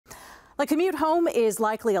The commute home is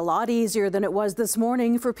likely a lot easier than it was this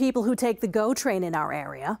morning for people who take the GO train in our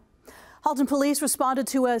area. Halton police responded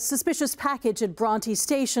to a suspicious package at Bronte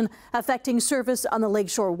Station affecting service on the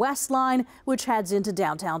Lakeshore West line, which heads into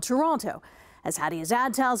downtown Toronto. As Hattie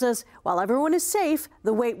Azad tells us, while everyone is safe,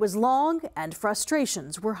 the wait was long and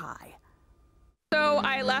frustrations were high. So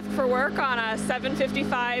I left for work on a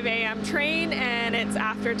 7:55 a.m. train, and it's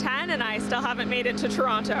after 10 and I still haven't made it to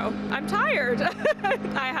Toronto. I'm tired.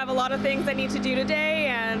 I have a lot of things I need to do today,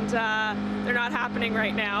 and they're not happening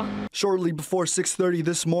right now. Shortly before 6:30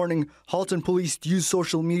 this morning, Halton police used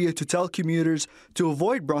social media to tell commuters to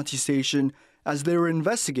avoid Bronte Station as they were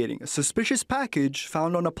investigating a suspicious package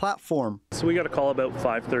found on a platform. So we got a call about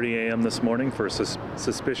 5:30 a.m. this morning for a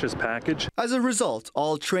suspicious package. As a result,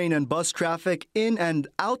 all train and bus traffic in and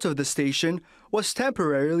out of the station was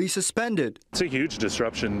temporarily suspended. It's a huge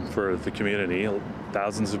disruption for the community.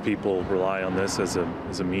 Thousands of people rely on this as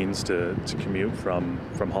a means to commute from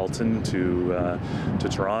Halton to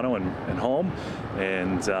Toronto and home.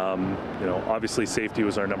 And obviously safety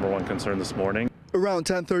was our #1 concern this morning. Around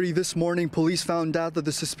 10:30 this morning, police found out that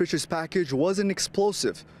the suspicious package was an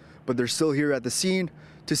explosive, but they're still here at the scene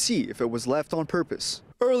to see if it was left on purpose.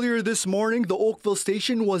 Earlier this morning, the Oakville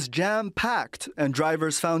station was jam-packed and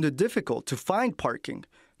drivers found it difficult to find parking,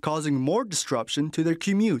 causing more disruption to their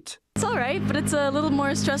commute. It's all right, but it's a little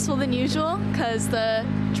more stressful than usual because the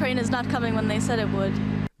train is not coming when they said it would.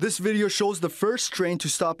 This video shows the first train to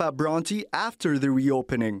stop at Bronte after the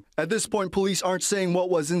reopening. At this point, police aren't saying what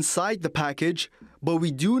was inside the package, but we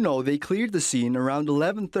do know they cleared the scene around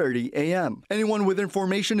 11:30 a.m. Anyone with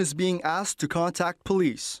information is being asked to contact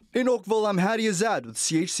police. In Oakville, I'm Hattie Azad with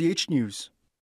CHCH News.